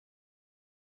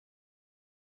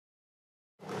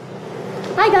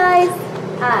Hi guys,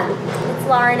 it's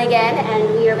Lauren again,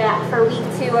 and we are back for week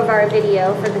 2 of our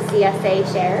video for the CSA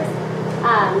shares.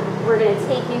 We're going to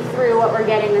take you through what we're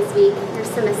getting this week.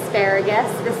 Here's some asparagus.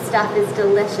 This stuff is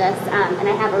delicious, and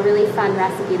I have a really fun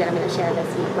recipe that I'm going to share this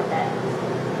week with it.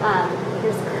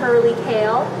 Here's curly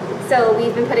kale. So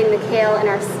we've been putting the kale in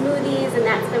our smoothies, and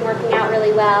that's been working out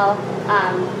really well.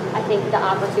 I think the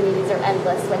opportunities are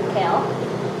endless with kale.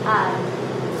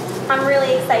 I'm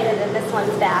really excited that this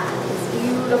one's back. This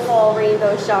beautiful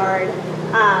rainbow chard.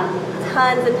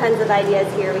 Tons and tons of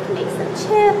ideas here. We can make some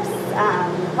chips,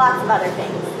 lots of other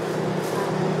things.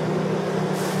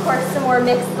 Of course, some more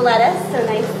mixed lettuce, so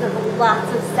nice,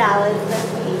 lots of salads this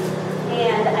week.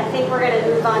 And I think we're going to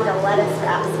move on to lettuce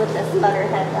wraps with this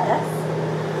butterhead lettuce.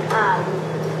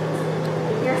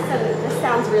 This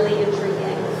sounds really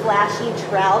intriguing. Flashy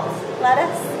trout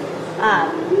lettuce,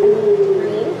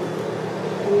 green.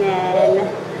 And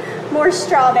then more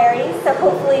strawberries. So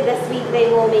hopefully this week they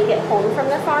will make it home from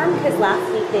the farm, because last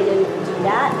week they didn't do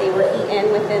that. They were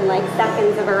eaten within like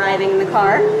seconds of arriving in the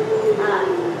car.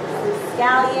 Some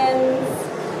scallions,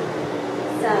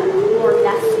 some more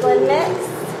mesclun mix,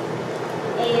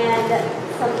 and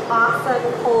some awesome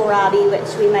kohlrabi,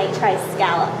 which we might try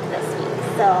scallop this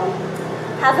week. So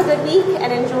have a good week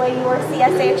and enjoy your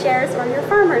CSA shares or your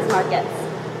farmers markets.